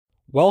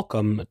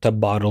Welcome to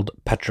Bottled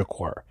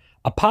Petrichor,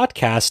 a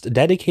podcast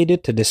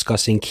dedicated to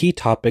discussing key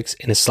topics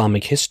in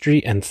Islamic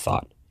history and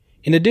thought.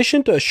 In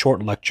addition to a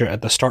short lecture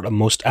at the start of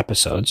most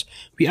episodes,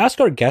 we ask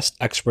our guest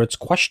experts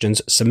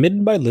questions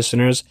submitted by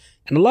listeners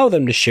and allow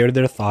them to share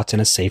their thoughts in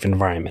a safe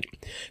environment.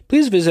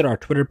 Please visit our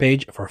Twitter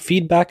page for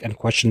feedback and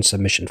question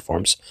submission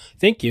forms.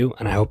 Thank you,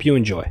 and I hope you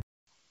enjoy.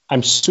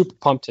 I'm super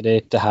pumped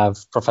today to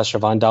have Professor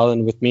Van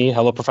Dalen with me.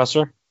 Hello,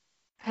 Professor.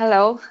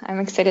 Hello, I'm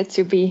excited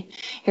to be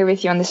here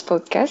with you on this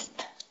podcast.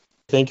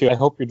 Thank you. I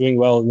hope you're doing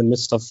well in the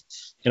midst of,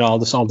 all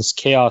this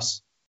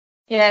chaos.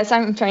 Yes,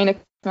 I'm trying as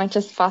much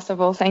as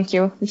possible. Thank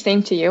you. The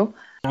same to you.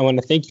 I want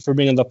to thank you for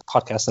being on the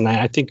podcast, and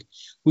I think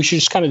we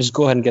should just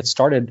go ahead and get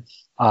started.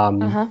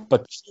 But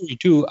before we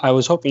do, I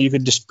was hoping you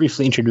could just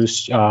briefly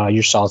introduce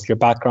yourself, your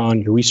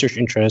background, your research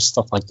interests,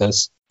 stuff like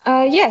this.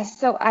 Yes,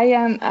 so I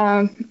am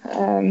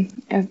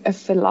a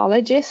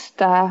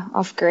philologist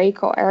of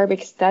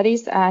Greco-Arabic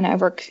studies, and I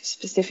work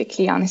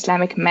specifically on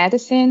Islamic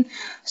medicine.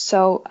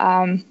 So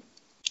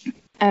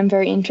I'm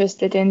very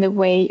interested in the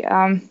way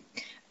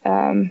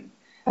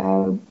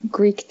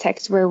Greek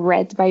texts were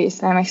read by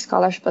Islamic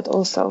scholars, but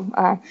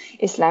also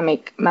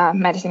Islamic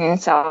medicine in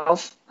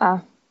itself,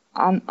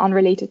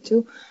 unrelated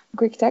to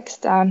Greek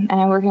text. And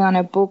I'm working on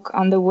a book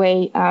on the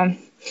way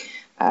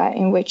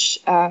in which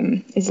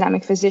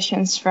Islamic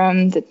physicians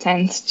from the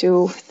 10th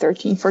to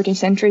 13th, 14th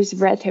centuries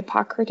read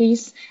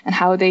Hippocrates and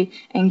how they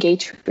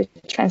engage with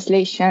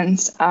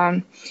translations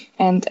and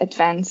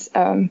advance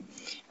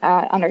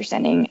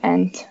understanding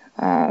and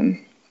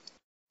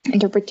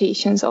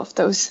interpretations of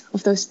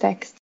those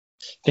texts.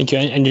 Thank you.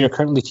 And you're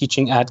currently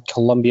teaching at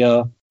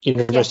Columbia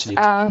University.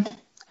 Yes,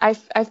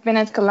 I've been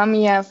at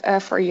Columbia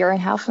for a year and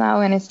a half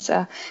now, and it's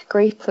a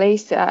great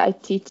place. I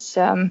teach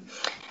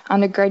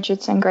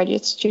undergraduates and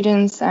graduate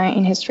students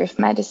in history of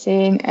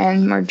medicine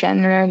and more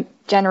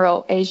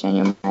general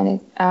Asian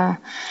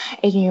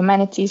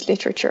humanities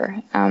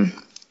literature.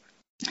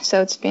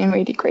 So it's been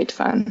really great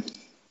fun.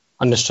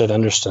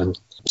 Understood.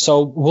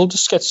 So we'll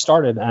just get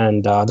started.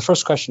 And the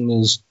first question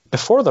is,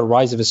 before the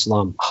rise of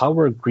Islam, how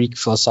were Greek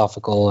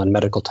philosophical and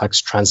medical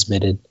texts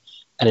transmitted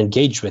and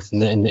engaged with in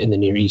the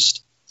Near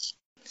East?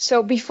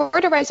 So before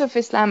the rise of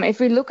Islam, if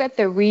we look at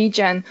the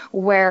region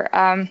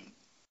where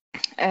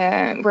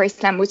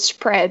Islam would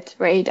spread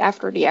right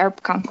after the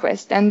Arab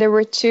conquest, and there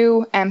were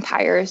two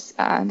empires,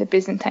 the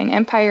Byzantine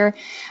Empire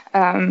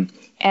and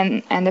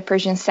the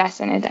Persian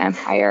Sassanid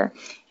Empire.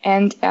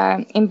 And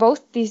in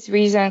both these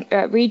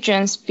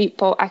regions,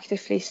 people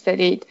actively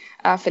studied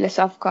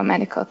philosophical and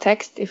medical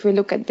texts. If we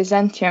look at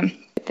Byzantium,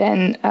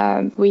 then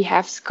we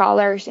have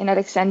scholars in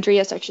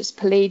Alexandria such as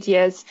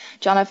Palladius,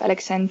 John of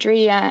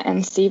Alexandria,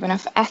 and Stephen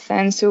of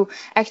Athens, who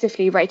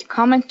actively write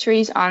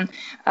commentaries on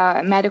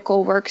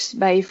medical works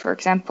by, for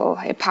example,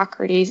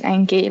 Hippocrates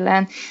and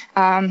Galen,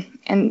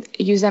 and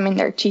use them in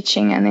their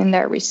teaching and in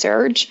their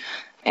research.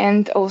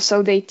 And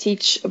also they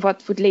teach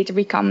what would later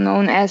become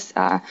known as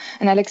the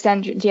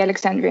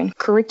Alexandrian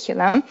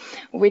curriculum,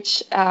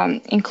 which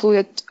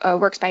included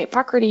works by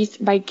Hippocrates,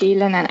 by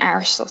Galen, and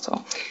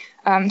Aristotle.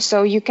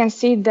 So you can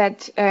see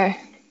that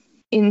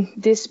in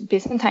this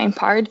Byzantine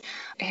part,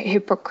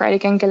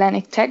 Hippocratic and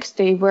Galenic texts,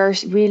 they were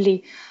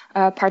really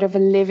part of a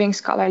living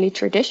scholarly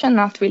tradition,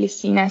 not really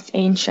seen as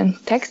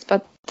ancient texts,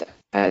 but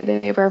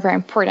they were very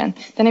important.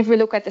 Then if we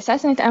look at the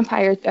Sassanid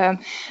Empire,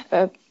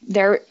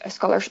 their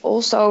scholars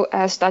also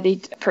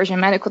studied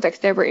Persian medical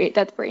texts that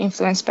were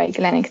influenced by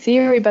Galenic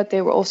theory, but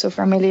they were also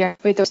familiar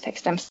with those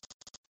texts themselves.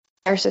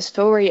 There's a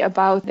story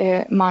about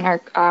the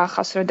monarch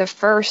Khosrow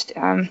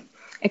I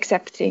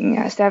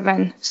accepting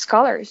 7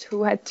 scholars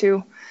who had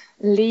to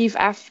leave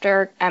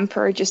after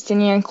Emperor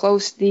Justinian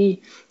closed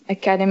the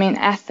academy in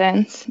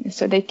Athens.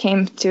 So they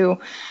came to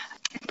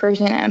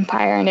Persian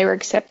Empire and they were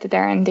accepted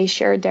there and they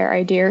shared their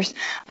ideas.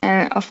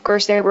 And of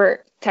course there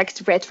were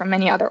texts read from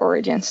many other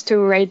origins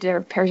too, right? There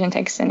were Persian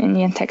texts and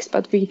Indian texts,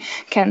 but we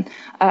can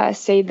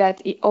say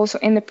that also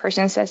in the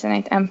Persian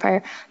Sassanid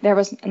Empire there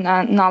was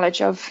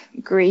knowledge of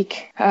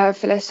Greek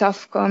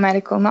philosophical and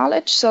medical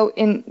knowledge. So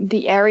in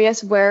the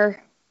areas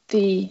where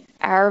the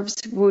Arabs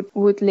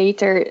would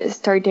later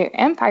start their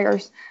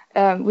empires,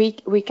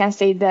 we can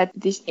say that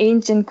these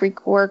ancient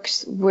Greek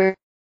works were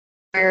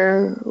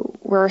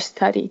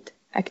studied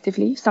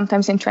actively,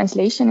 sometimes in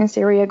translation in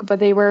Syriac, but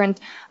they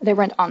weren't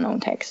unknown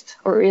texts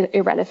or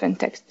irrelevant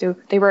texts too.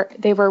 They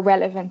were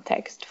relevant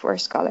texts for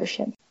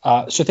scholarship.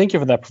 So thank you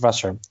for that,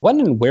 Professor. When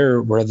and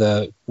where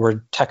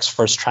were texts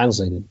first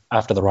translated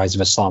after the rise of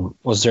Islam?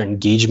 Was there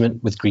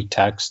engagement with Greek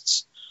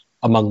texts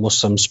among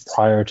Muslims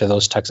prior to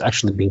those texts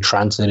actually being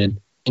translated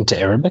into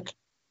Arabic?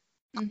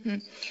 Mm-hmm.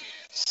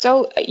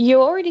 So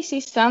you already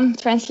see some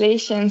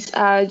translations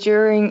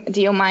during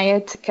the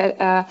Umayyad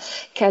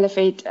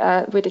Caliphate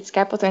with its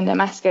capital in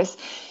Damascus,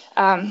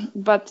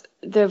 but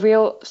the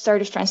real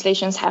start of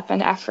translations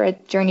happened after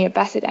it during the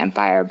Abbasid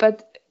Empire.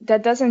 But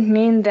that doesn't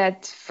mean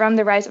that from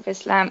the rise of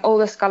Islam, all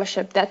the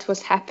scholarship that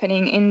was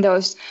happening in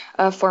those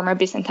former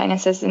Byzantine and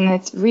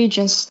Sassanid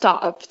regions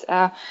stopped.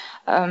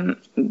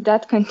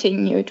 That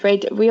continued,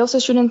 right? We also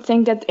shouldn't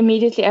think that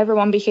immediately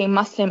everyone became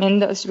Muslim in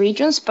those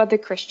regions, but the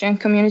Christian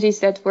communities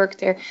that worked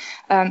there,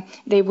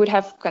 they would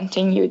have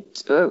continued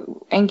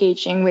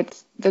engaging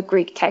with the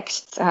Greek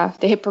texts,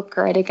 the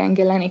Hippocratic and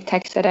Galenic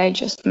texts that I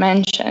just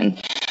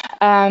mentioned.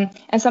 And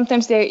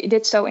sometimes they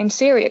did so in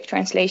Syriac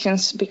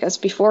translations, because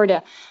before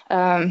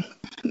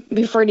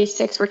these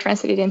texts were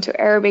translated into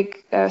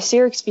Arabic,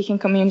 Syriac-speaking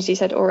communities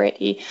had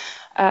already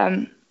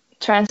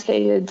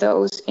translated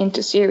those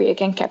into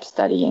Syriac and kept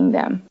studying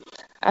them.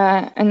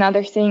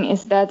 Another thing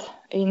is that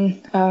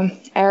in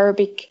Arab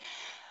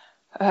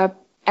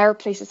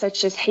places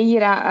such as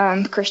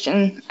Hira,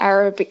 Christian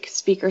Arabic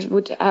speakers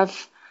would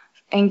have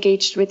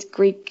engaged with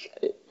Greek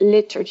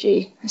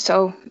liturgy.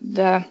 So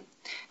the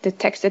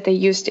text that they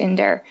used in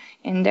their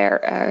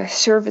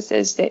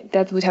services,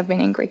 that would have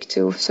been in Greek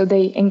too. So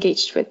they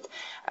engaged with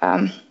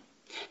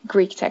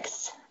Greek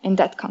texts in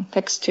that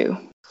context too.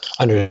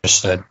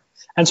 Understood.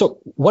 And so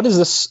what is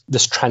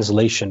this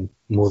translation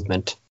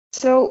movement?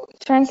 So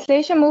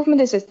translation movement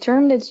is a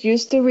term that's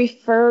used to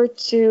refer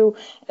to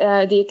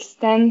the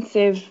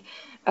extensive,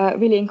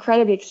 really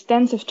incredibly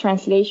extensive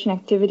translation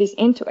activities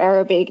into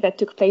Arabic that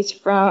took place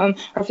from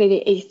roughly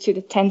the 8th to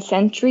the 10th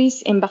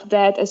centuries in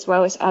Baghdad, as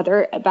well as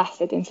other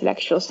Abbasid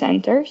intellectual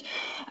centers.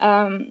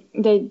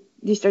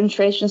 These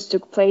translations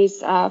took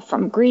place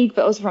from Greek,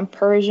 but also from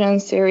Persian,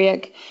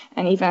 Syriac,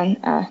 and even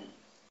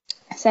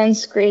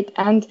Sanskrit.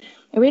 And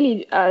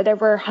really, there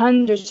were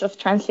hundreds of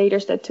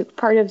translators that took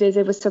part of this.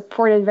 It was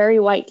supported very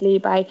widely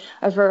by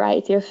a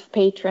variety of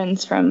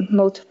patrons from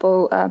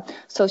multiple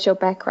social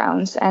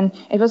backgrounds. And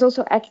it was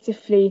also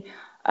actively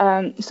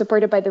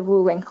supported by the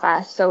ruling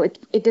class. So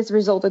it has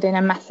resulted in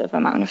a massive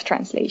amount of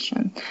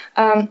translation.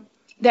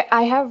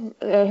 I have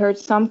heard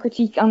some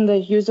critique on the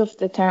use of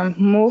the term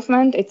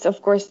movement. It's,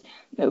 of course,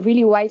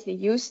 really widely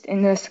used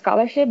in the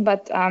scholarship,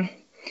 but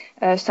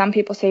some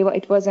people say, well,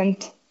 it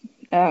wasn't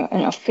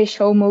an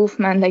official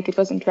movement, like it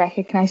wasn't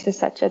recognized as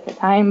such at the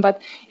time,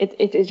 but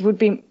it would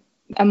be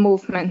a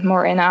movement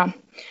more in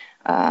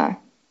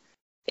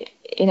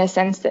a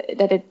sense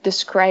that it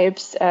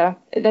describes a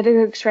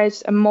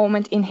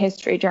moment in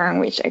history during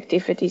which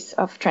activities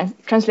of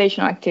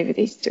translational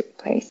activities took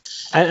place.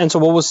 And so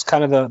what was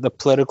kind of the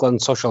political and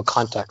social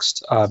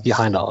context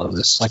behind all of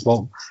this? Like,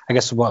 well, I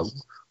guess what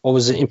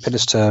was the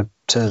impetus to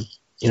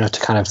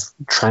kind of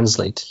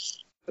translate?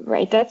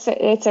 Right,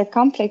 it's a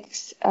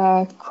complex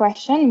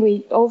question.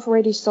 We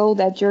already saw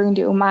that during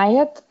the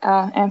Umayyad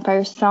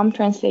Empire, some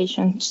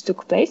translations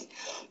took place.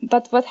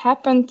 But what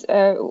happened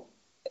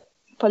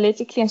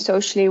politically and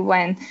socially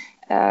when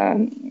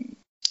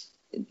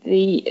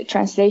the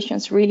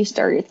translations really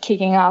started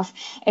kicking off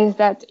is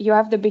that you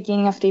have the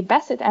beginning of the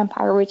Abbasid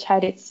Empire, which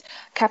had its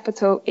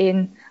capital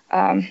in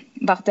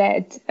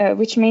Baghdad,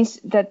 which means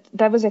that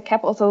was a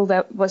capital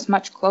that was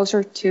much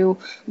closer to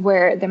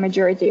where the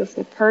majority of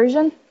the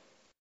Persian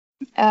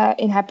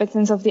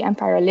inhabitants of the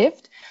empire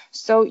lived.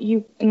 So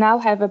you now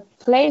have a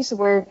place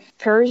where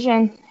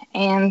Persian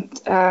and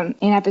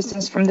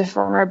inhabitants from the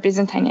former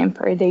Byzantine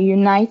Empire, they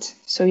unite.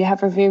 So you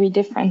have a very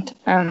different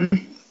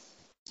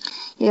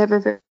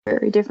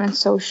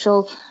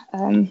social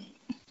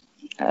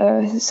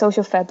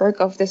fabric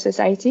of the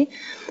society,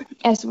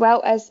 as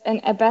well as an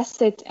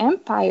Abbasid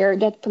Empire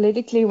that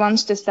politically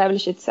wants to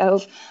establish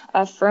itself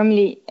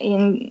firmly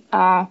in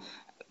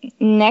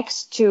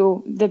next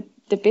to the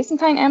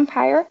Byzantine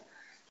Empire,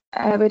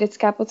 with its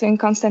capital in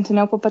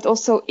Constantinople, but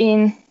also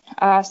in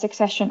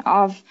succession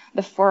of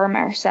the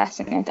former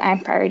Sassanid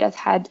Empire that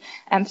had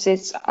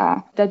emphasis,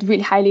 that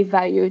really highly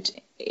valued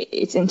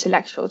its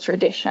intellectual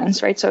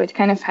traditions, right? So it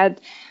kind of had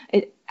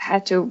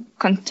to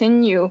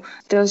continue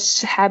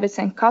those habits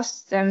and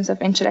customs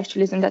of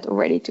intellectualism that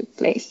already took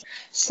place.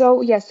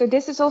 So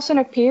this is also in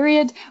a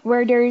period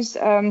where there's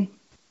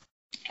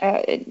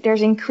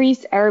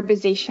increased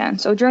Arabization.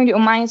 So during the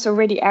Umayyads,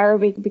 already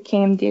Arabic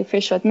became the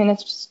official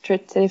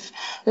administrative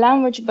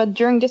language, but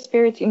during this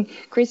period,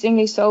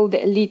 increasingly so,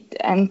 the elite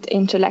and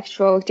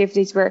intellectual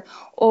activities were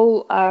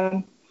all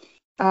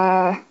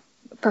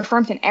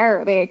performed in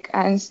Arabic,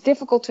 and it's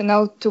difficult to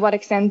know to what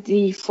extent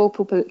the full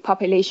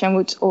population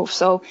would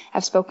also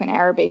have spoken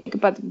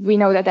Arabic, but we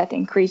know that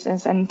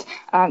increases, and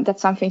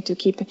that's something to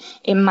keep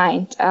in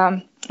mind.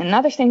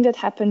 Another thing that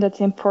happened that's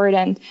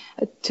important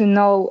to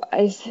know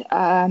is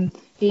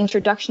the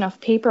introduction of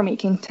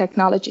paper-making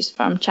technologies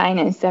from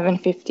China in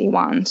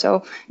 751.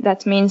 So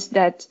that means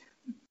that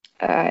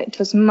it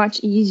was much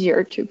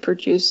easier to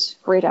produce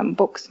written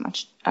books,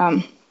 much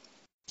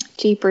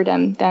cheaper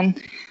than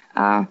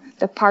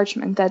the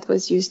parchment that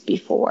was used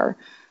before.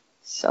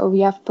 So we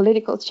have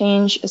political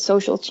change,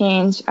 social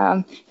change,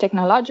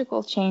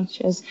 technological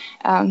changes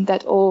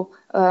that all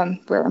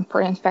were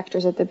important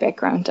factors at the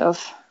background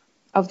of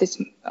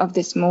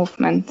this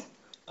movement.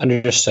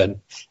 Understood.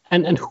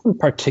 And who in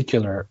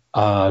particular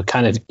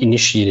kind of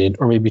initiated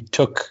or maybe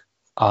took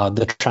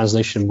the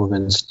translation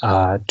movements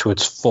to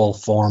its full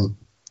form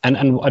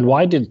And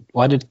why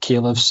did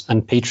caliphs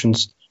and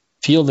patrons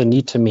feel the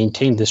need to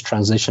maintain this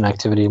translation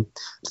activity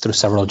through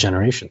several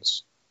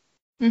generations?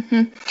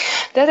 Mm-hmm.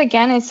 That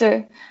again is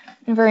a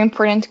very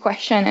important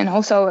question, and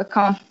also a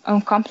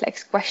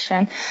complex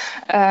question,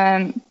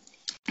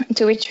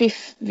 to which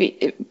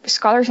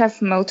scholars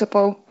have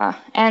multiple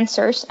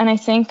answers. And I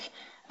think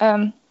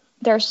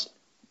there's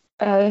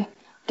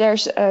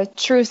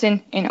truth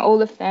in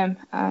all of them.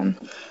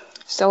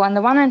 So on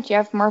the one hand, you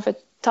have more of a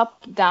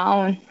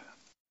top-down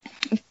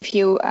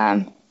view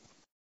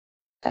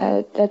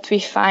that we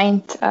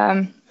find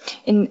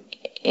in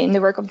the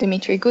work of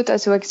Dimitri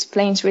Gutas, who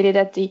explains really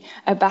that the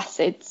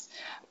Abbasids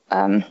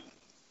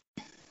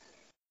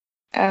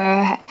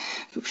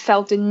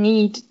felt the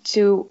need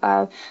to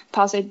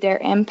posit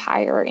their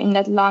empire in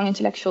that long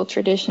intellectual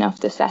tradition of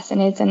the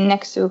Sassanids and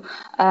next to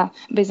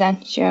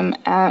Byzantium,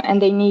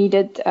 and they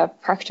needed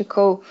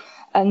practical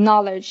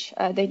knowledge.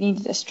 They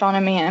needed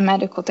astronomy and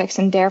medical texts,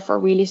 and therefore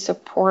really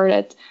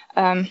supported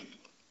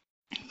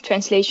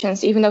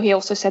translations, even though he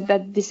also said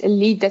that this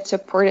elite that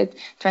supported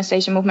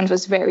translation movement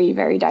was very,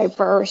 very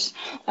diverse.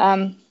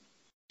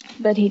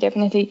 But he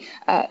definitely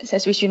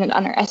says we shouldn't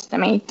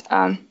underestimate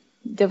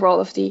the role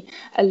of the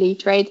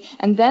elite, right?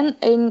 And then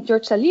in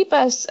George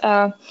Saliba's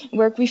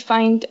work, we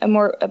find a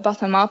more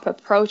bottom-up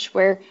approach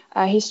where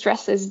he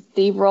stresses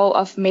the role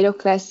of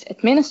middle-class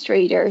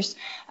administrators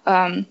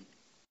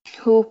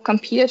who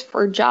competed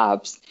for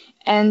jobs,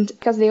 and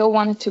because they all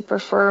wanted to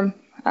perform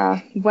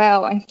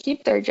well and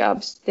keep their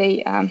jobs,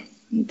 they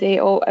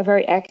all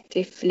very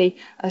actively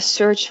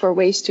searched for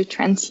ways to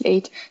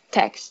translate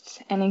texts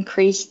and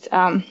increase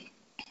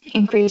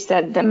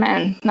that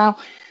demand.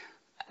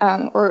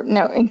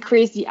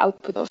 Increase the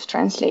output of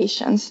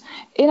translations.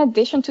 In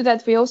addition to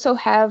that, we also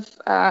have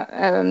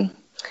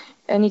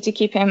need to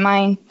keep in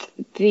mind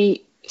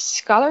the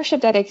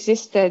scholarship that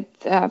existed.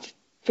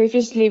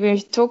 Previously,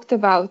 we talked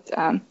about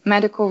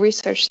medical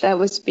research that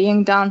was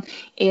being done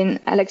in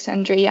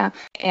Alexandria.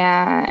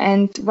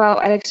 And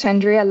while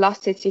Alexandria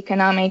lost its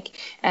economic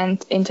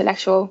and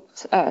intellectual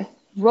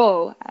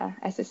role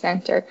as a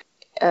center,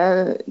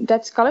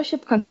 that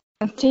scholarship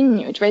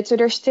continued, right? So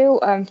there's still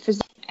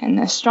physicians and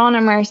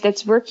astronomers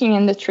that's working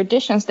in the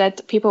traditions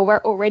that people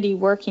were already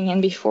working in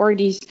before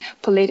these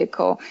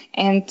political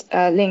and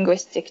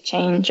linguistic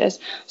changes.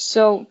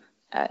 So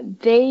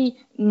they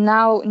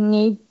now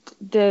need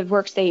the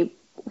works they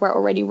were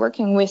already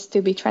working with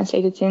to be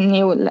translated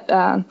into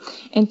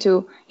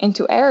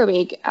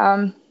Arabic.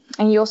 And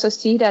you also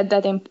see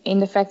that in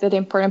the fact that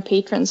important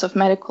patrons of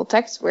medical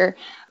texts were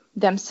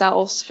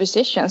themselves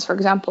physicians, for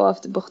example,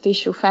 of the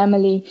Bukhdishu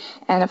family,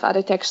 and of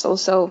other texts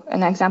also.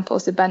 An example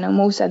is the Banu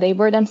Musa. They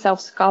were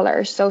themselves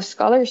scholars. So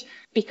scholars,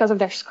 because of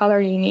their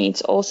scholarly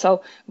needs,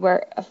 also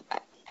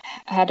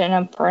had an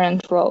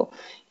important role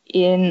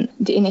in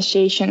the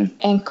initiation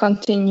and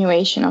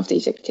continuation of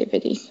these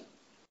activities.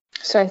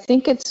 So I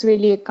think it's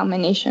really a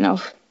combination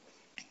of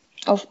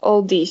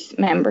all these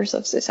members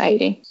of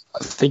society.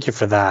 Thank you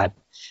for that.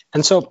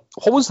 And so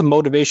what was the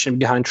motivation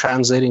behind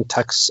translating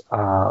texts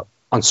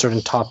on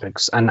certain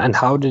topics, and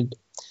how did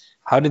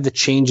the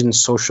change in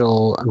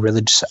social and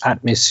religious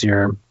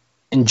atmosphere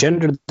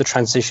engender the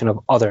translation of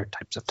other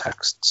types of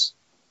texts?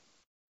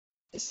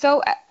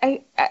 So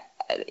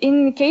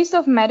in the case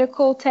of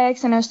medical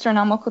texts and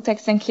astronomical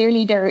texts, then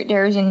clearly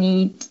there is a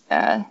need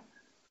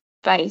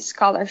by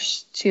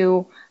scholars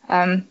to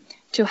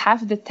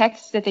have the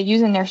texts that they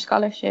use in their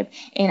scholarship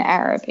in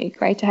Arabic,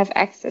 right? To have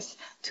access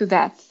to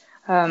that.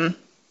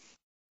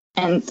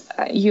 And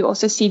you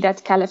also see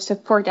that caliphs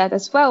support that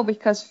as well,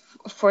 because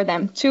for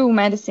them too,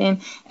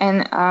 medicine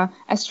and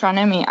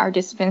astronomy are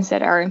disciplines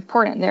that are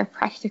important. They're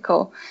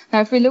practical.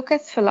 Now, if we look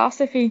at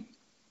philosophy,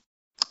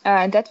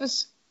 that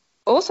was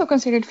also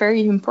considered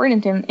very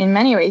important in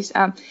many ways.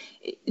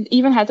 It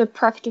even had a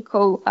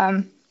practical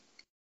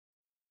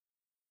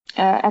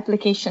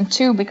application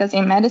too, because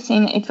in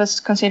medicine it was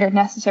considered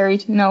necessary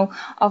to know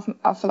of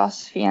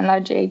philosophy and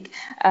logic.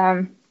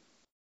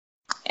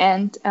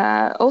 And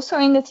also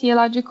in the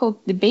theological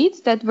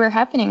debates that were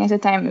happening at the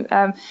time,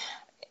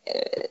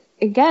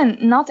 again,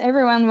 not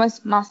everyone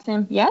was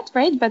Muslim yet,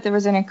 right? But there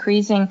was an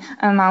increasing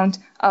amount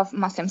of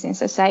Muslims in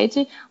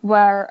society,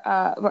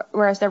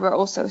 whereas there were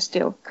also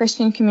still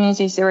Christian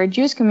communities, there were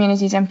Jewish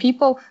communities, and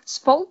people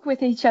spoke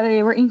with each other.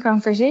 They were in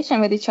conversation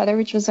with each other,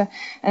 which was a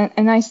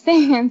nice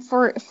thing. And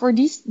for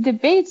these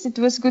debates, it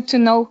was good to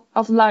know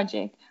of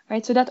logic,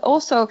 right? So that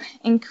also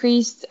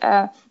increased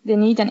the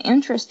need and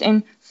interest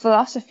in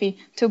philosophy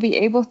to be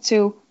able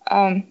to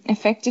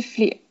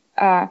effectively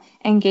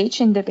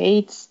engage in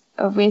debates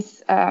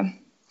with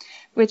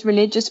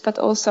religious, but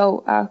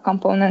also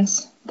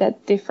components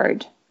that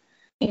differed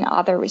in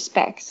other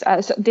respects.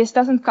 So this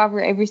doesn't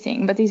cover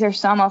everything, but these are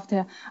some of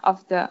the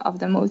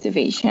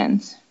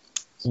motivations.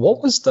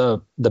 What was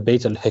the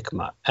Beit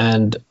al-Hikmah,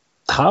 and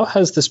how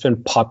has this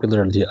been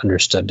popularly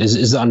understood?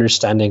 Is the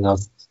understanding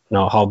of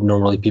how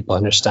normally people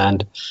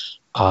understand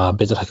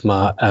Beit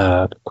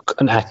al-Hikmah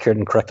an accurate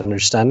and correct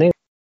understanding?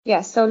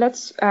 Yeah, so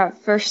let's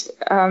first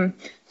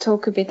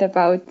talk a bit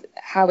about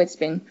how it's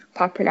been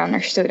popularly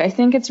understood. I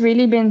think it's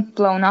really been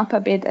blown up a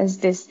bit as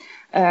this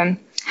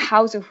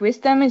house of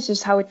wisdom. It's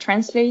just how it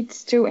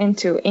translates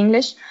into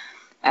English,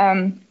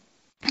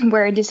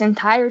 where this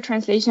entire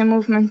translation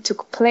movement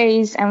took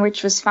place and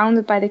which was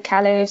founded by the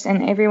caliphs,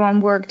 and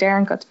everyone worked there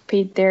and got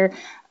paid there.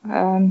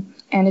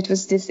 And it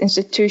was this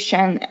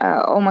institution,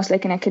 almost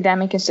like an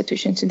academic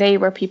institution today,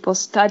 where people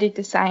studied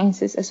the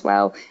sciences as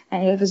well,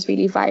 and it was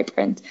really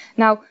vibrant.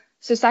 Now,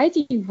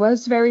 society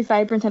was very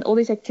vibrant and all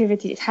these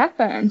activities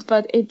happened,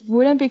 but it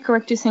wouldn't be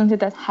correct to think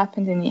that that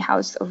happened in the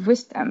House of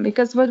Wisdom,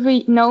 because what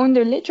we know in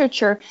the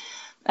literature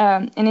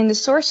and in the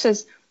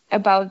sources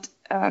about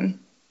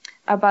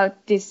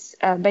this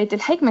Beit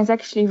al-Hikmah is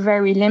actually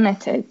very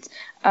limited.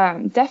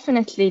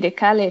 Definitely the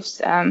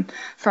caliphs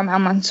from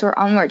Al-Mansur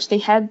onwards, they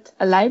had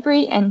a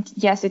library, and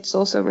yes, it's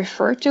also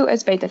referred to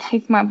as Beit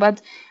al-Hikmah,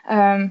 but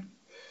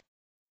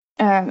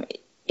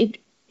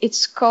its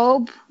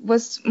scope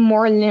was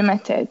more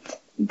limited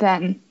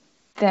than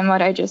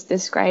what I just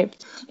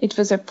described. It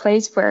was a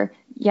place where,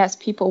 yes,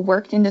 people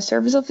worked in the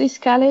service of these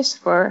caliphs.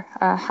 For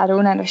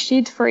Harun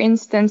al-Rashid, for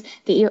instance,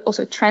 they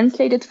also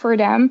translated for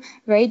them,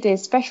 right?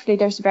 Especially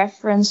there's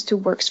reference to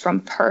works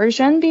from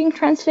Persian being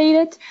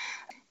translated.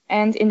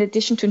 And in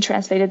addition to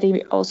translated,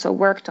 they also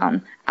worked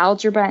on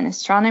algebra and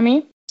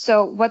astronomy.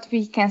 So what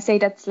we can say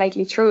that's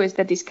likely true is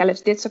that these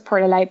caliphs did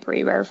support a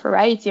library where a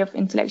variety of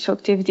intellectual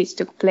activities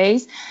took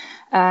place.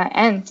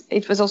 And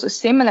it was also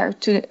similar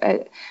to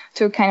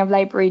a kind of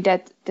library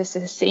that the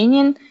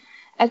Sasanian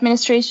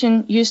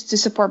administration used to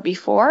support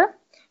before,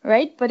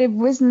 right? But it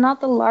was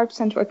not a large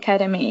central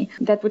academy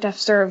that would have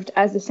served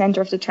as the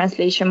center of the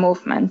translation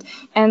movement,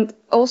 and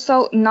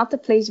also not a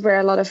place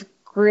where a lot of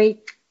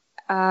Greek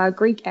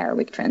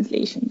Arabic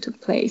translation took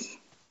place.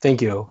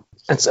 Thank you.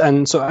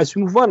 And so as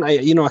we move on, I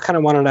kind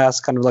of wanted to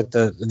ask kind of like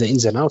the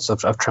ins and outs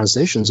of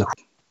translations.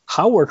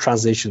 How were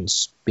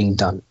translations being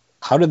done?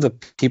 How did the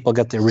people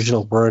get the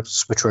original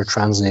works which were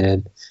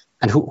translated,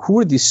 and who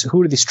are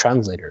these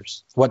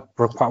translators?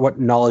 What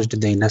knowledge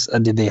did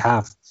they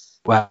have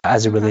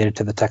as it related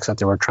to the text that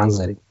they were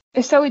translating?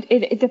 So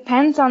it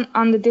depends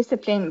on the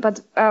discipline,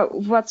 but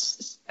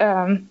what's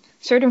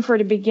certain for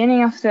the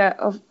beginning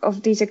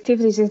of these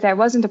activities is there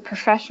wasn't a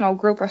professional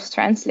group of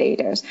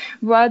translators.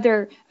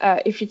 Rather,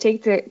 if you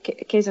take the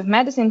case of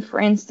medicine, for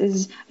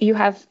instance, you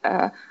have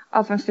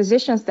often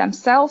physicians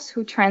themselves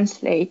who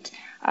translate.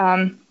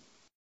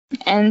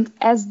 And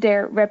as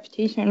their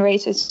reputation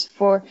raises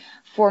for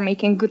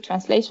making good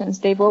translations,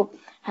 they will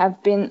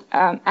have been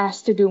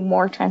asked to do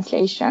more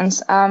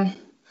translations.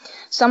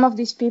 Some of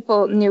these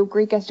people knew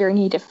Greek as their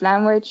native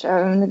language.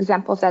 An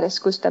example of that is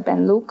Gustav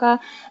ben Lucca.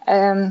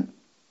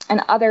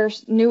 And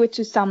others knew it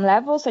to some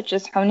level, such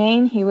as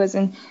Hunayn. He was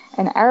an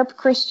Arab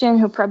Christian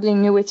who probably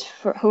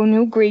who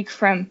knew Greek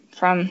from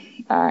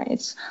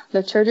its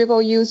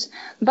liturgical use,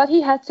 but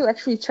he had to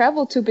actually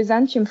travel to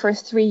Byzantium for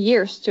 3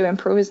 years to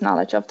improve his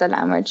knowledge of the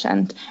language.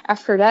 And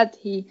after that,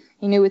 he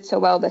knew it so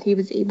well that he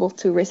was able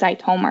to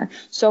recite Homer.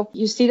 So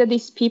you see that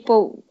these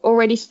people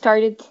already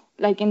started,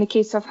 like in the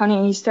case of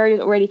Hunayn, he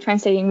started already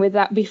translating with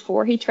that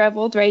before he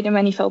traveled, right? And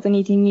when he felt the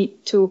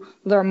need to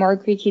learn more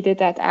Greek, he did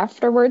that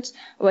afterwards.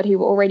 What he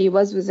already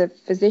was a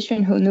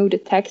physician who knew the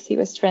text he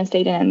was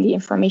translating and the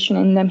information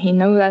in them. He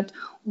knew that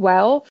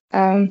well.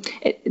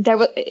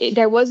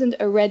 There wasn't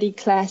a ready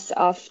class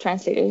of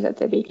translators at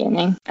the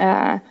beginning.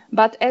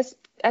 But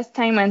as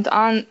time went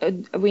on,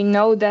 we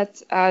know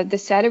that the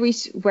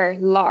salaries were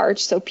large,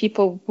 so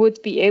people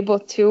would be able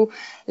to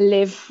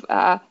live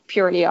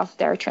purely off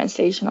their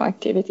translational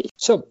activities.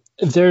 So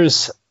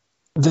there's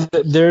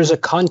a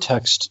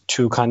context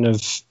to kind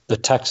of the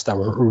texts that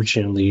were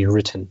originally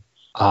written.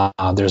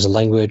 There's a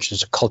language,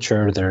 there's a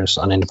culture, there's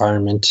an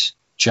environment,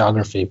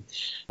 geography,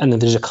 and then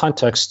there's a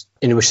context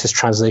in which this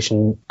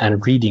translation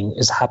and reading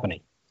is happening.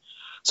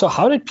 So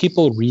how did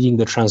people reading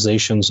the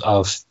translations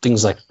of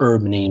things like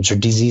herb names or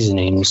disease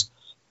names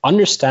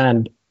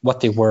understand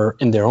what they were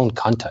in their own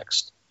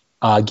context,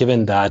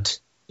 given that,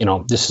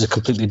 this is a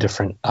completely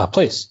different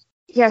place?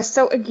 Yeah,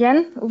 so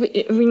again,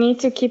 we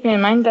need to keep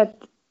in mind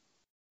that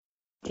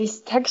these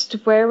texts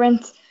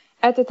weren't,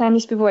 at the time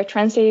these people were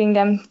translating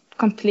them,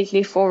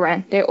 completely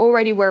foreign. They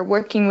already were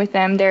working with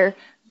them. Their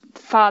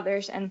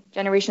fathers and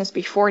generations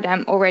before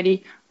them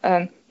already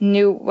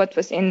knew what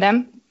was in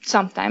them.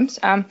 Sometimes.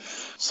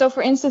 So,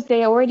 for instance,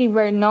 they already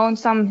were known.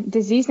 Some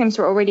disease names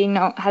were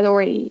had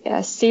already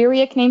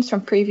Syriac names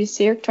from previous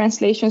Syriac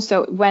translations.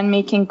 So, when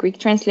making Greek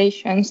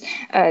translations,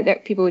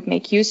 that people would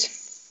make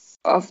use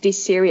of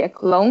these Syriac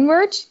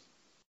loanwords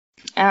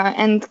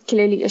and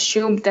clearly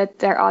assume that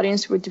their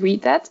audience would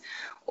read that.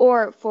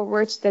 Or for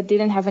words that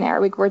didn't have an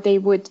Arabic word, they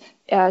would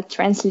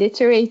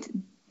transliterate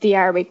the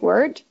Arabic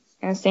word,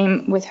 and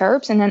same with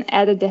herbs, and then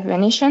add a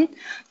definition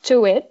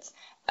to it.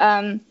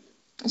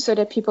 So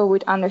that people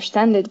would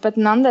understand it. But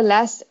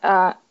nonetheless,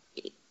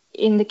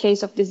 in the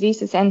case of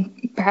diseases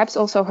and perhaps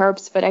also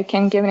herbs, but I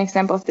can give an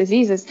example of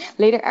diseases,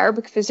 later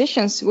Arabic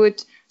physicians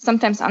would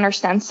sometimes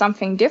understand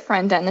something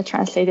different than the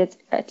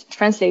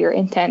translator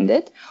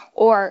intended,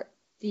 or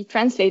the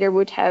translator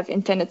would have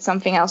intended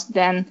something else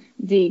than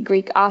the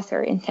Greek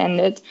author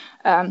intended.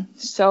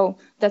 So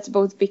that's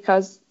both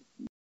because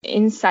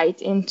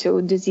insight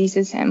into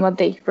diseases and what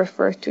they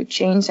refer to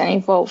changed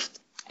and evolved,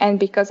 and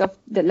because of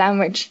the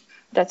language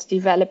that's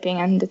developing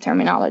and the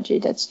terminology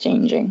that's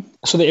changing.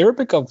 So the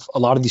Arabic of a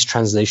lot of these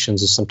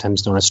translations is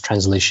sometimes known as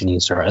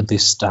translationese, or at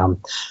least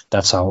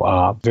that's how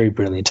a very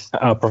brilliant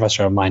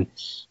professor of mine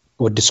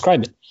would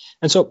describe it.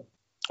 And so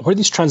were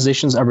these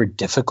translations ever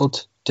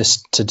difficult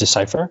to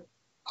decipher?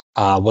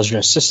 Was there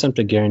a system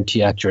to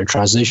guarantee accurate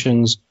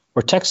translations?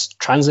 Were texts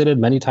translated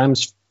many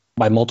times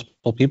by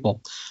multiple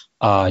people?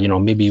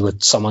 Maybe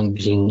with someone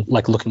being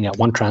like looking at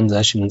one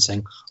translation and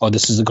saying, oh,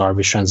 this is a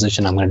garbage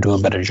translation, I'm going to do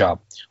a better job,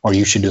 or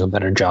you should do a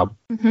better job.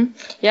 Mm-hmm.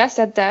 Yes,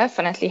 that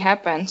definitely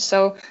happened.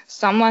 So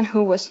someone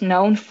who was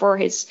known for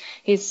his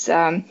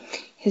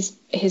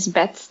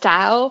bad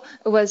style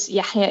was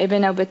Yahya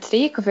ibn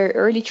al-Batrik, a very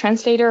early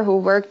translator who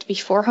worked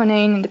before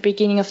Hunayn in the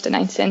beginning of the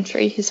 9th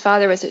century. His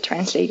father was a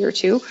translator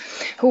too,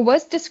 who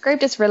was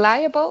described as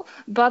reliable,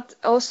 but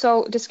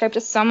also described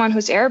as someone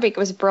whose Arabic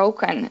was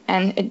broken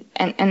and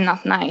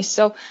not nice.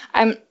 So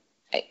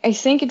I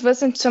think it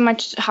wasn't so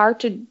much hard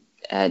to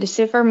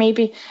decipher.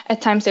 Maybe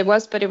at times it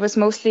was, but it was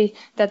mostly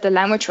that the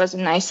language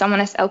wasn't nice. Someone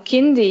as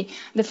Al-Kindi,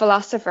 the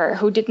philosopher,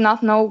 who did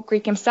not know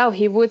Greek himself,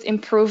 he would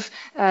improve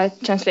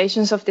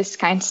translations of this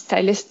kind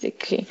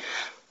stylistically.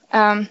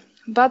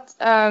 But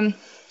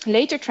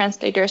later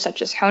translators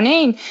such as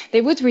Hunayn,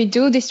 they would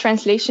redo these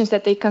translations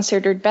that they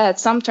considered bad.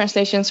 Some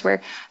translations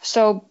were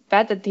so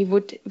bad that he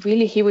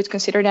would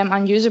consider them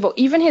unusable.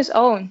 Even his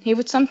own, he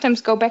would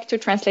sometimes go back to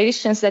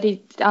translations that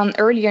he'd done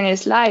earlier in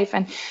his life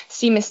and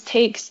see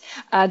mistakes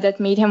that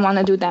made him want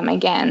to do them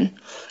again.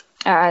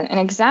 An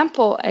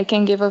example I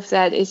can give of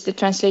that is the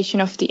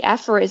translation of the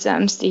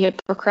aphorisms, the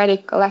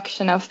Hippocratic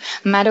collection of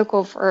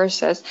medical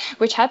verses,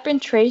 which had been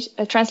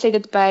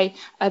translated by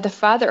the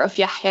father of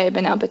Yahya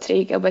ibn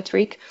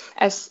al-Batrik,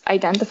 as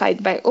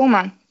identified by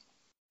Oman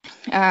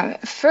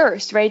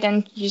first, right?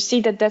 And you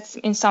see that that's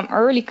in some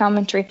early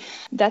commentary,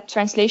 that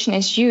translation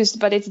is used,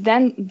 but it's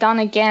then done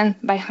again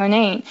by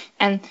Hunayn.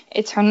 And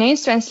it's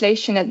Hunayn's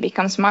translation that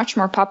becomes much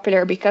more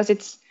popular because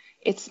it's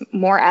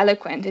more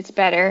eloquent, it's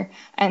better,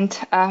 and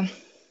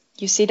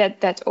you see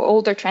that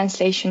older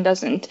translation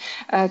doesn't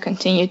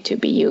continue to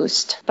be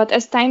used. But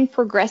as time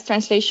progressed,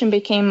 translation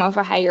became of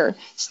a higher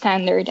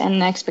standard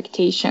and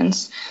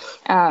expectations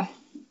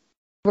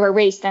were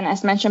raised. And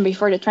as mentioned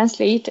before, the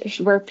translators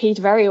were paid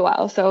very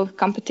well. So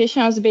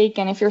competition was big,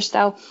 and if your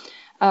style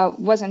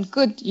wasn't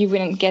good, you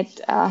wouldn't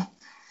get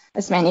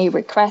as many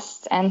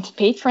requests. And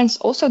patrons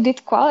also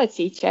did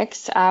quality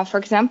checks. For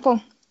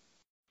example,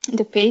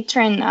 the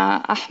patron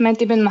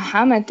Ahmed ibn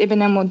Muhammad ibn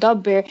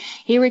Mudabbir,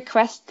 he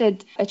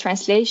requested a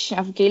translation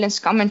of Galen's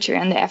commentary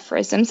on the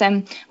aphorisms,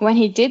 and when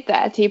he did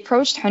that, he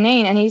approached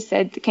Hunayn and he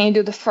said, can you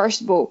do the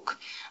first book?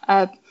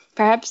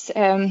 Perhaps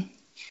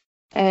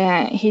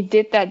he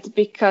did that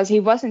because he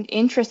wasn't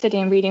interested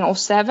in reading all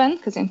 7,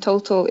 because in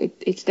total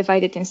it's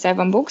divided in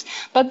 7 books,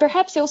 but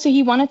perhaps also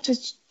he wanted to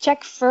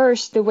check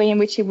first the way in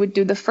which he would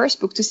do the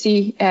first book to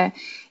see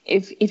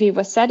if he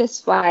was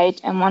satisfied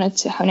and wanted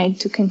Hunayn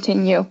to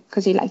continue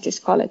because he liked his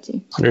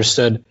quality.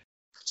 Understood.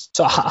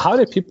 So how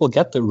did people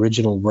get the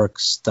original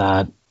works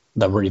that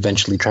were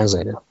eventually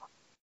translated?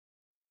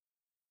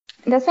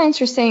 That's an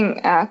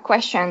interesting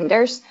question.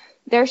 There's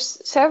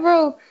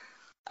several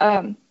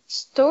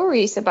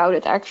stories about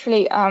it,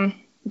 actually,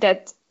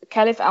 that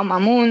Caliph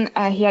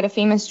al-Mamun, he had a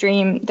famous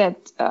dream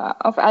that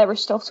of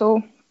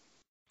Aristotle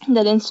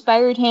that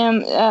inspired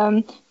him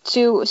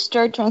to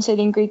start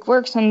translating Greek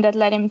works, and that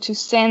led him to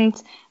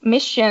send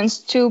missions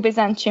to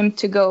Byzantium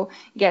to go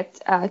get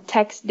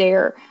text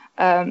there.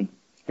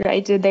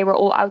 Right, they were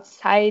all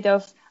outside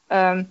of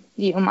the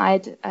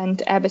Umayyad and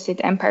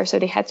Abbasid Empire, so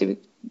they had to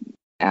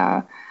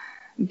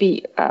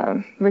be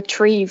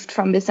retrieved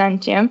from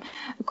Byzantium,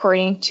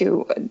 according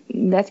to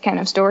that kind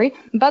of story.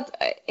 But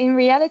in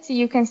reality,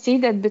 you can see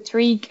that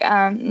Batrik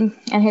and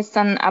his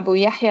son Abu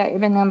Yahya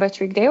ibn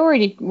al-Batrik, they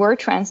already were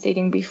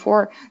translating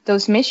before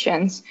those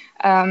missions.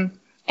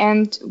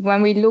 And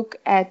when we look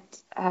at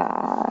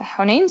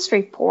Hunayn's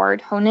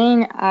report,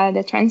 Hunayn,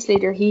 the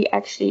translator, he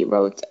actually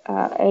wrote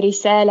a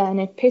risala, an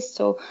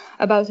epistle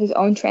about his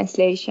own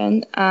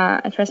translations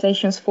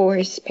for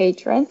his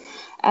patron.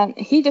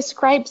 He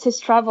describes his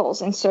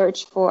travels in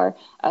search for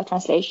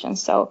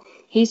translations. So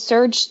he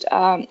searched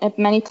at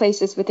many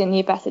places within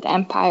the Abbasid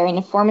Empire, in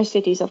the former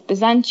cities of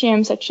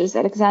Byzantium, such as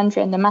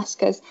Alexandria and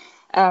Damascus,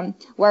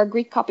 where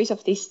Greek copies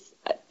of these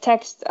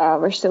texts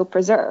were still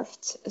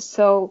preserved.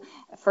 So,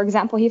 for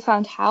example, he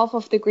found half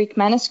of the Greek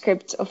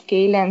manuscripts of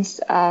Galen's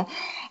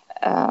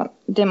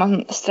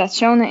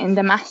Demonstratione in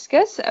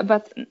Damascus,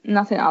 but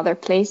not in other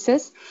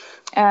places.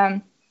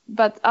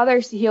 But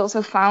others he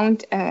also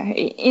found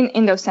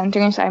in those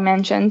centers I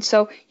mentioned.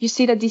 So you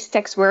see that these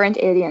texts weren't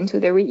alien to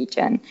the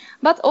region.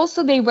 But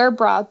also they were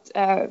brought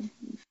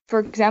for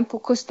example,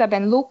 Costa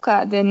ben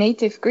Luca, the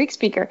native Greek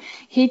speaker,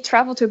 he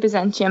traveled to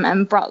Byzantium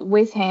and brought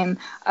with him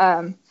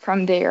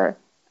from their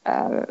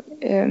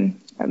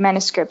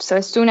manuscripts. So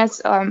as soon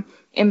as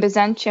in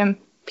Byzantium,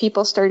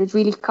 people started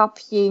really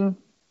copying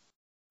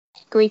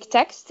Greek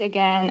text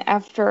again,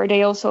 after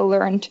they also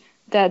learned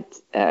that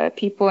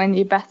people in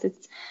the Abbasid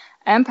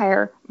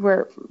Empire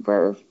were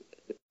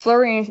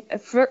flourishing.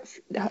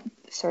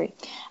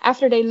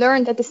 After they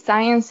learned that the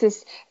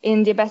sciences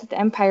in the Abbasid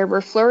Empire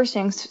were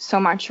flourishing so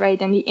much,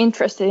 right, and the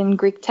interest in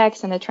Greek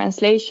text and the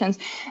translations,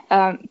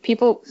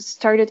 people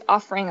started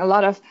offering a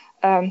lot of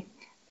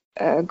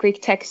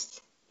Greek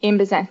texts in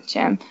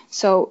Byzantium.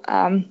 So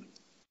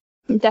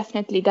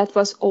definitely that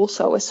was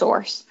also a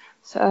source.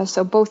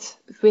 So both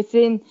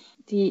within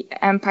the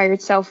empire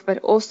itself, but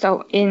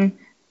also in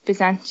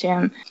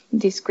Byzantium,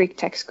 these Greek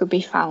texts could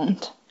be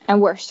found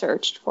and were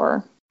searched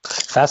for.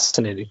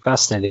 Fascinating.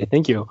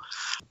 Thank you.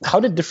 How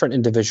did different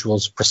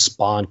individuals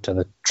respond to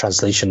the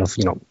translation of,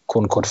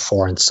 quote unquote,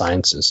 foreign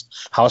sciences?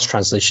 How is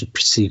translation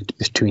perceived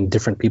between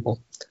different people?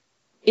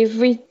 If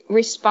we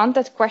respond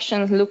that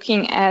question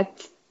looking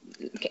at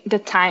the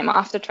time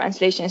after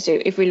translation, so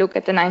if we look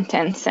at the 9th,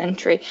 10th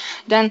century,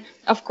 then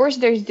of course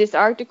there's this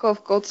article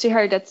of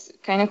Goldziher that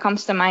kind of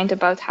comes to mind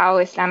about how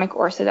Islamic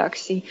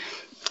orthodoxy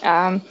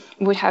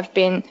would have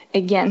been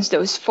against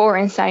those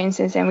foreign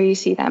sciences and really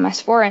see them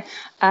as foreign.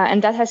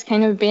 And that has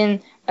kind of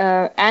been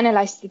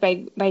analyzed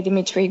by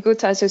Dimitri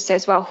Gutas, who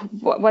says, well,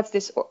 what's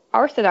this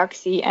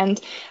orthodoxy? And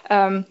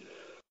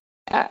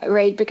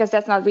right, because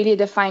that's not really a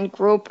defined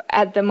group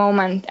at that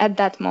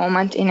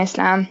moment in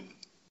Islam,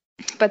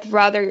 but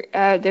rather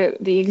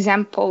the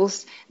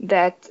examples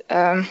that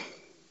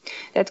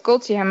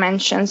Goldziher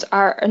mentions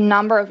are a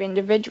number of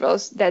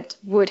individuals that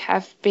would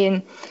have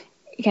been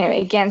kind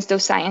of against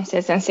those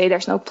sciences and say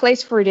there's no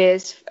place for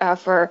this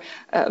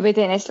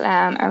within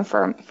Islam and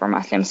for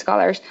Muslim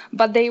scholars.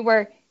 But they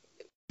were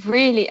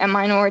really a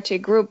minority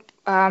group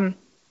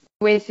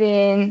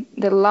within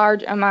the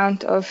large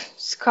amount of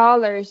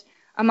scholars,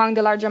 among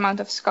the large amount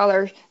of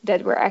scholars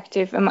that were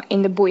active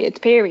in the Buyid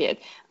period.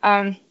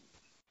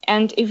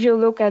 And if you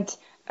look at,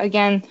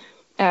 again,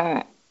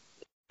 the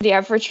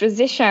average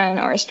physician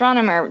or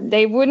astronomer,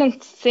 they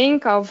wouldn't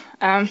think of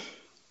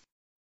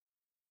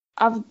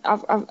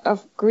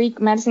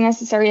Greek medicine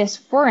necessarily as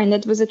foreign.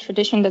 That was a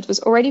tradition that was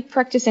already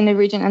practiced in the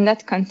region, and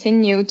that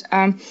continued.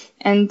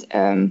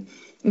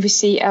 We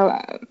see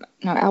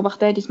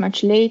al-Baghdadi is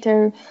much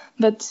later,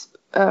 but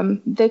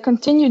they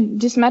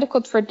continued this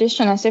medical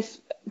tradition as if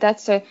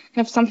that's a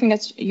kind of something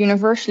that's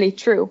universally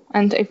true.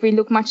 And if we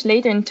look much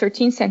later in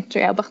 13th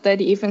century,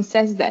 al-Baghdadi even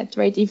says that,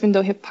 right? Even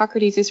though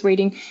Hippocrates is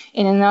reading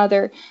in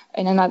another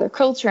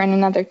culture, in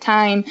another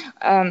time,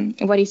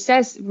 what he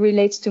says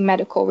relates to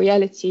medical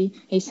reality,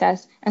 he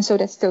says, and so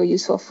that's still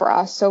useful for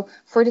us. So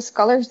for the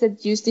scholars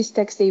that use these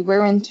texts, they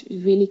weren't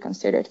really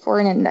considered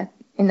foreign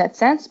in that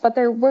sense, but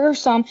there were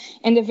some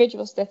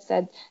individuals that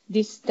said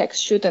these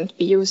texts shouldn't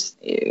be used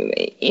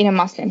in a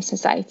Muslim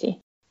society.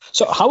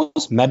 So how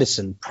was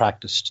medicine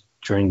practiced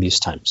during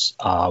these times?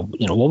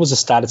 What was the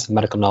status of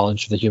medical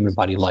knowledge of the human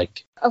body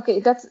like?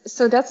 Okay, that's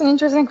an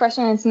interesting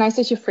question. And it's nice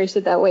that you phrased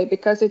it that way,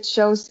 because it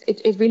shows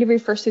it really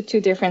refers to two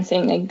different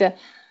things, like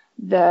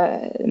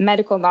the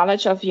medical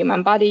knowledge of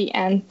human body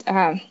and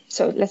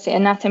so let's say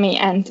anatomy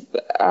and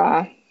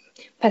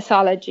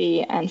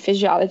pathology and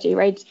physiology,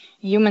 right?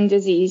 Human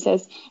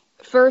diseases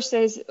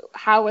versus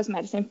how was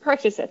medicine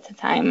practiced at the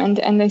time.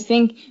 And I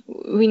think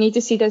we need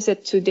to see those as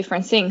two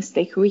different things.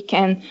 Like we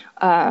can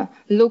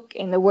look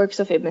in the works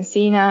of Ibn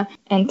Sina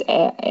and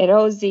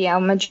Erozi,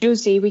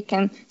 al-Majusi, we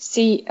can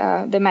see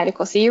the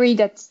medical theory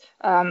that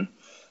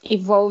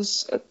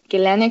evolves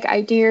Galenic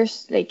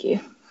ideas, like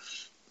a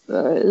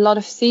lot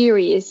of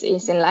theory is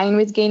in line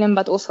with Galen,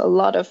 but also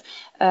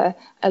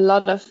a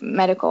lot of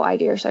medical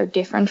ideas are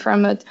different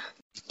from it.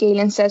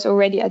 Galen says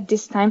already at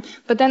this time,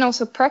 but then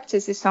also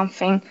practice is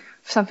something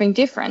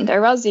different.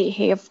 Arazi,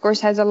 he of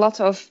course has a lot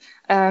of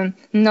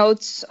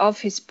notes of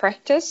his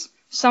practice.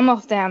 Some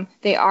of them,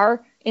 they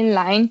are in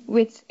line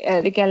with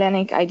the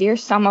Galenic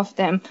ideas. Some of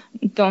them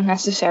don't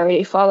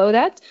necessarily follow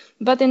that.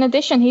 But in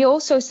addition, he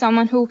also is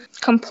someone who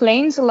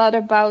complains a lot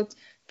about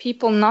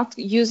people not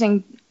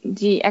using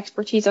the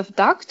expertise of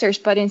doctors,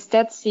 but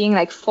instead seeing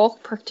like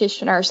folk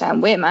practitioners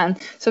and women.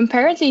 So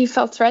apparently he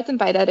felt threatened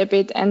by that a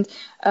bit, and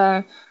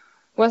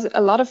was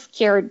a lot of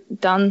care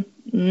done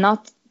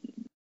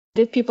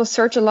did people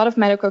search a lot of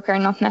medical care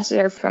not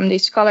necessarily from the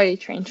scholarly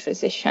trained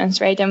physicians,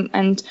 right?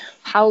 And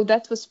how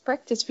that was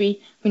practiced, we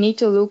need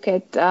to look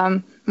at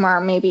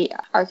more maybe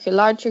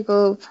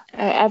archaeological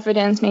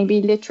evidence,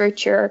 maybe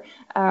literature,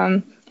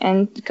 and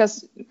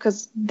because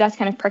that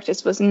kind of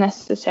practice wasn't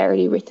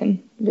necessarily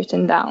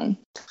written down.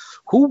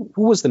 Who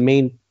was the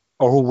main,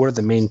 or who were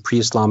the main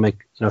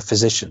pre-Islamic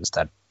physician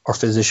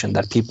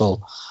that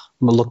people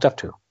looked up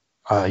to?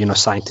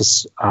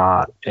 Scientists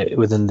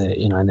within the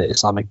in the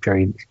Islamic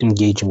period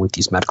engaging with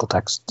these medical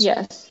texts.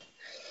 Yes,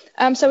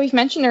 So we've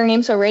mentioned their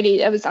names already.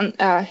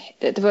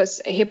 That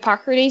was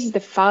Hippocrates, the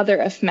father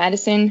of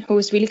medicine, who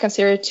was really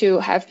considered to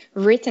have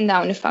written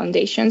down the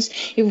foundations.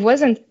 He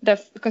wasn't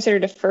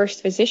considered the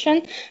first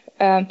physician,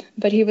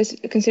 but he was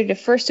considered the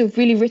first to have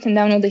really written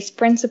down all these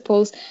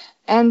principles.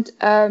 And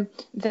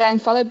then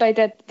followed by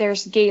that,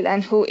 there's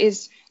Galen, who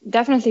is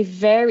definitely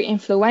very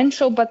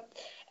influential, but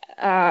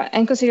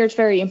and considered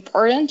very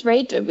important,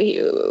 right?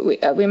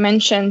 We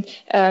mentioned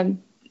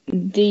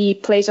the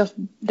place of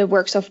the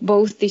works of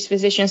both these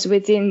physicians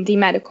within the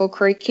medical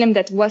curriculum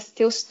that was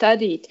still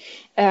studied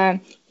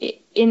in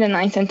the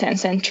 9th and 10th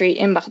century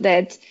in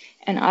Baghdad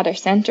and other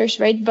centers,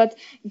 right? But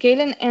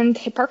Galen and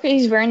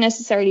Hippocrates weren't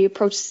necessarily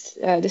approached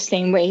the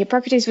same way.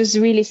 Hippocrates was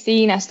really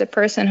seen as the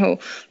person who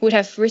would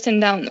have written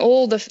down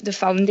all the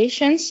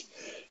foundations.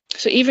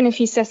 So even if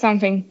he says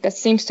something that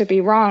seems to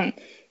be wrong,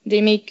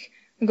 they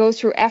go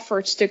through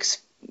efforts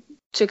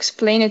to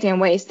explain it in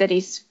ways that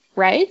is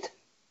right.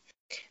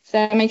 Does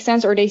that make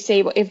sense? Or they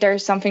say, well, if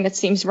there's something that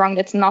seems wrong,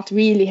 that's not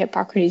really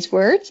Hippocrates'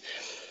 words.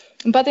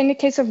 But in the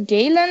case of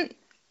Galen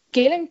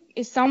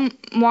is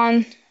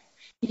someone,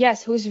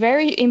 yes, who's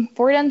very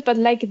important, but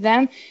like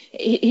them,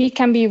 he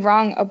can be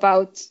wrong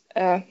about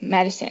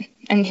medicine.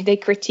 And they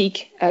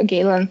critique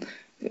Galen.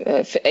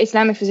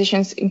 Islamic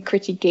physicians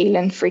critique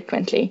Galen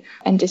frequently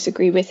and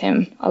disagree with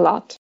him a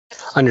lot.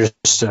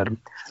 Understood.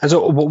 And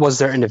so, was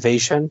there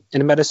innovation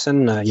in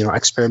medicine?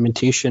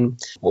 Experimentation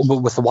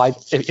with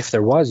if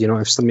there was,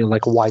 if something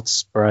like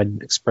widespread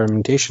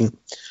experimentation,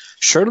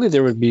 surely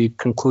there would be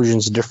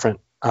conclusions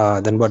different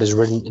than what is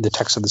written in the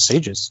text of the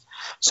sages.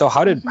 So,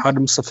 how did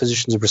Muslim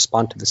physicians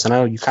respond to this? And I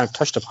know you kind of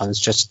touched upon this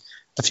just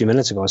a few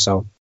minutes ago.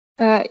 So,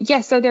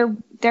 So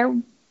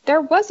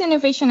there was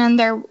innovation, and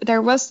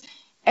there was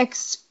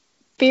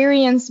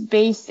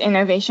experience-based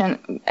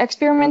innovation,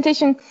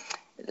 experimentation.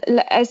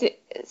 As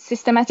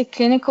systematic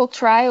clinical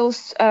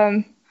trials,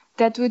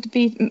 that would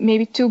be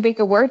maybe too big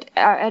a word.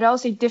 It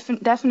also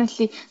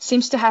definitely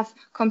seems to have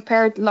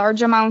compared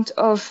large amount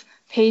of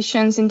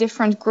patients in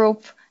different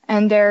group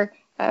and their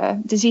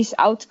disease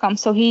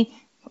outcomes. So he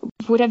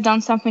would have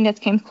done something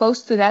that came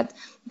close to that.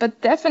 But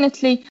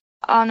definitely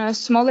on a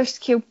smaller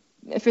scale,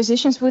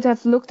 physicians would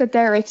have looked at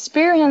their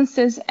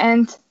experiences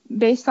and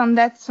based on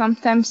that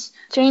sometimes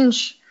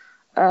change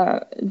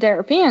their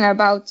opinion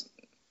about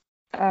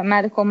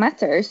medical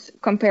matters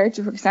compared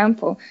to, for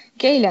example,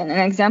 Galen. An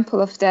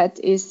example of that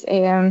is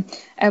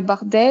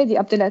Baghdadi,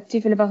 Abdul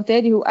Latif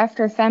al-Baghdadi, who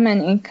after a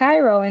famine in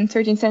Cairo in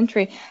 13th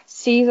century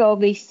sees all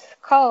these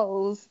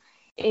skulls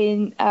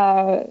in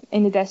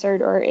the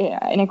desert or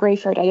in a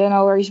graveyard, I don't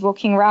know, where he's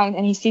walking around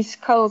and he sees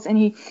skulls and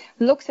he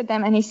looks at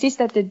them and he sees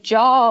that the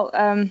jaw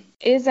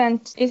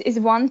is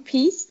one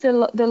piece,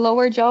 the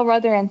lower jaw,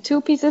 rather than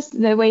two pieces,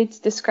 the way it's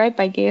described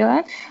by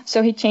Galen.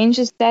 So he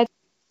changes that.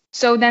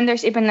 So then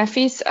there's Ibn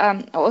Nafis,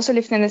 also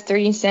lived in the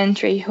 13th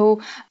century,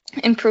 who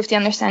improved the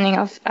understanding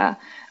of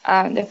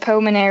the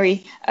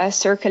pulmonary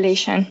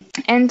circulation.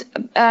 And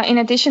in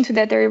addition to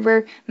that, there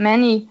were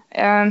many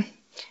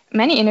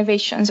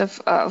innovations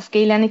of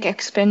Galenic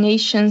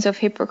explanations of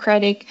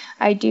Hippocratic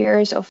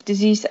ideas of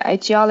disease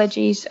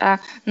etiologies.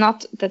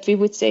 Not that we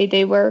would say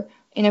they were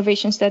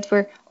innovations that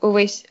were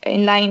always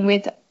in line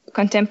with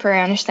contemporary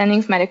understanding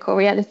of medical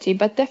reality,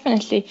 but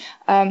definitely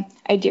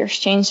ideas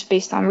changed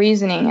based on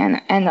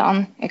reasoning and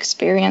on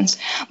experience.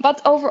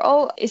 But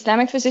overall,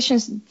 Islamic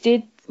physicians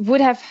would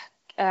have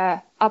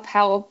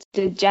upheld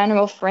the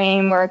general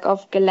framework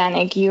of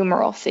Galenic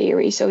humoral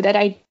theory. So that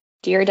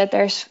idea that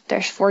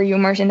there's four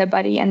humors in the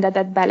body and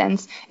that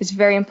balance is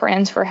very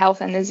important for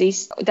health and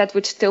disease, that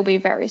would still be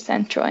very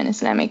central in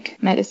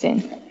Islamic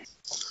medicine.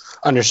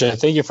 Understood.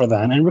 Thank you for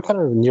that. And we're kind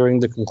of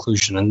nearing the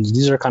conclusion, and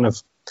these are kind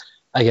of,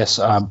 I guess,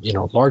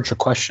 larger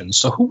questions.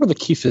 So who were the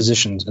key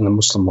physicians in the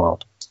Muslim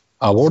world?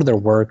 What were their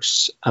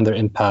works and their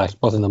impact,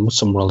 both in the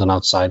Muslim world and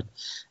outside?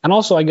 And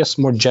also, I guess,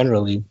 more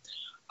generally,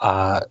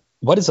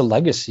 what is the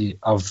legacy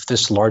of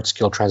this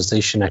large-scale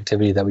translation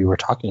activity that we were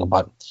talking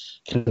about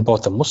in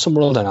both the Muslim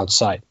world and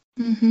outside?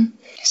 Mm-hmm.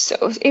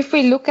 So if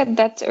we look at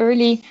that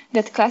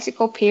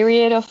classical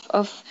period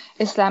of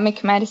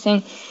Islamic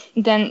medicine,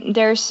 then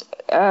there's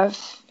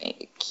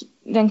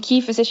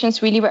key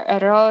physicians really were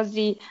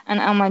Ar-Razi and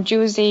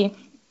Al-Majuzi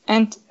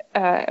and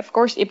of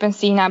course Ibn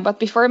Sina. But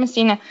before Ibn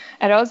Sina,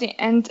 Ar-Razi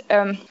and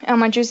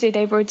Al-Majuzi,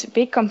 they wrote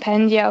big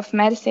compendia of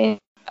medicine.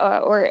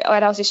 Or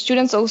Ar-Razi's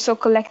students also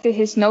collected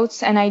his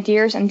notes and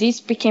ideas, and these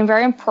became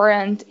very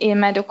important in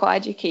medical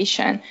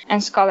education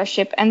and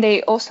scholarship, and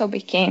they also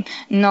became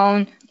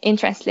known in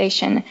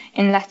translation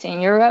in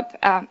Latin Europe,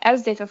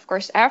 as did, of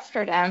course,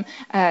 after them,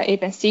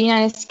 Ibn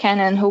Sina's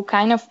canon, who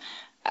kind of,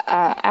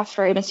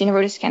 after Ibn Sina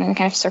wrote his canon,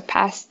 kind of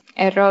surpassed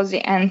Ar-Razi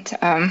and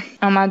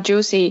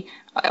Al-Majuzi,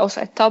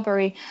 also at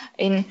Tabari,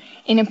 in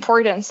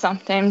importance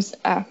sometimes,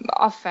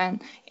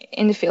 often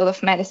in the field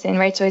of medicine,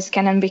 right? So his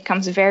canon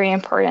becomes very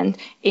important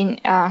in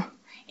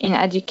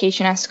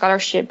education and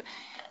scholarship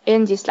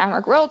in the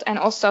Islamic world and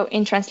also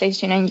in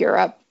translation in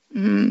Europe.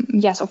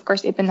 Yes, of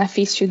course, Ibn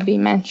Nafis should be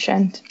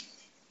mentioned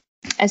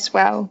as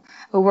well,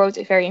 who wrote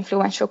very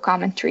influential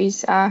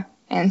commentaries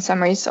and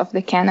summaries of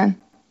the canon.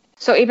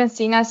 So Ibn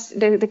Sina's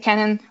the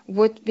canon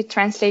would be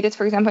translated,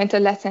 for example, into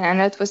Latin, and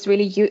that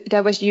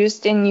was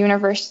used in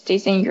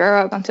universities in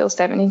Europe until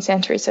 17th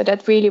century. So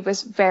that really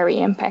was very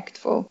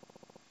impactful.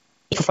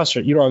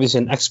 Professor, you're obviously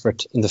an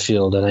expert in the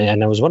field,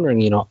 and I was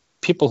wondering,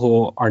 people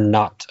who are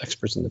not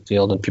experts in the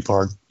field and people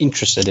who are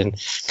interested in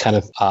kind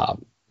of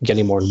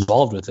getting more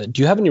involved with it,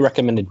 do you have any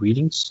recommended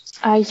readings?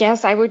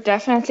 Yes, I would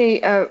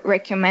definitely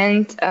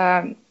recommend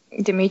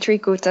Dimitri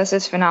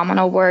Gutas'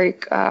 phenomenal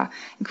work,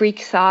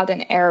 Greek Thought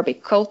and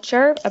Arabic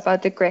Culture,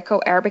 about the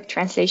Greco-Arabic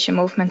translation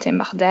movement in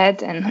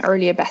Baghdad and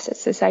early Abbasid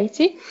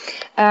society.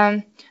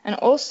 And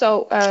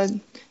also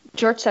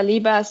George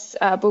Saliba's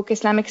book,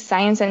 Islamic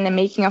Science and the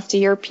Making of the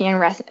European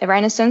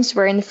Renaissance,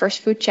 where in the first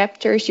few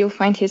chapters you'll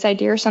find his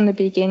ideas on the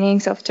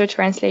beginnings of the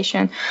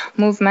translation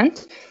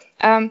movement.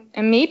 And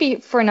maybe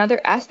for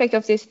another aspect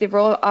of this, the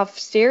role of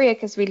Syriac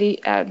has really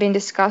been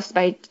discussed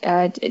by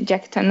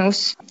Jack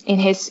Tanous in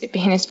his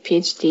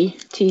PhD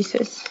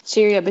thesis,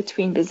 Syria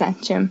between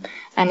Byzantium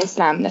and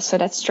Islam. So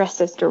that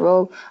stresses the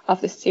role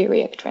of the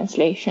Syriac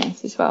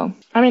translations as well.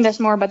 I mean, there's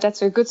more, but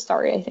that's a good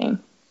story, I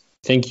think.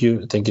 Thank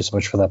you so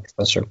much for that,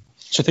 Professor.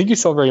 So thank you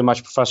so very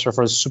much, Professor,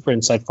 for a super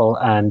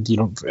insightful and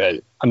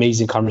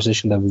amazing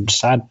conversation that we've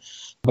just had.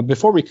 But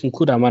before we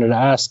conclude, I wanted to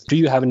ask, do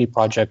you have any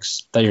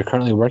projects that you're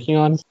currently working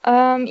on?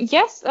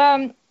 Yes,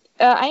 I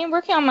am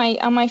working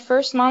on my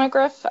first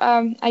monograph.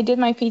 I did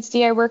my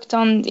PhD. I worked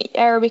on the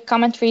Arabic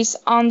commentaries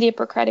on the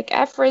Hippocratic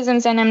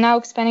aphorisms, and I'm now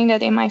expanding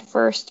that in my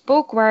first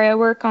book, where I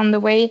work on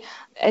the way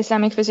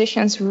Islamic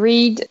physicians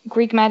read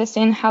Greek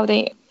medicine, how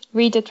they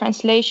read the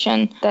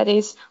translation that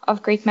is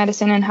of Greek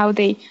medicine, and how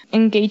they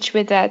engage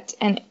with that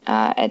and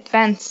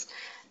advance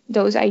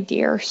those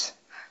ideas.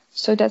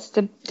 So that's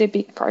the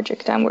big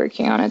project I'm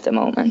working on at the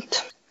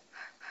moment.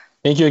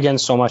 Thank you again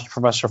so much,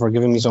 Professor, for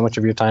giving me so much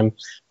of your time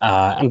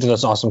and for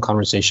this awesome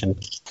conversation.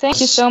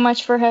 Thank you so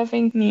much for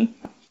having me.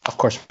 Of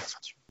course,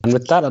 Professor. And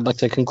with that, I'd like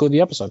to conclude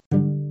the episode.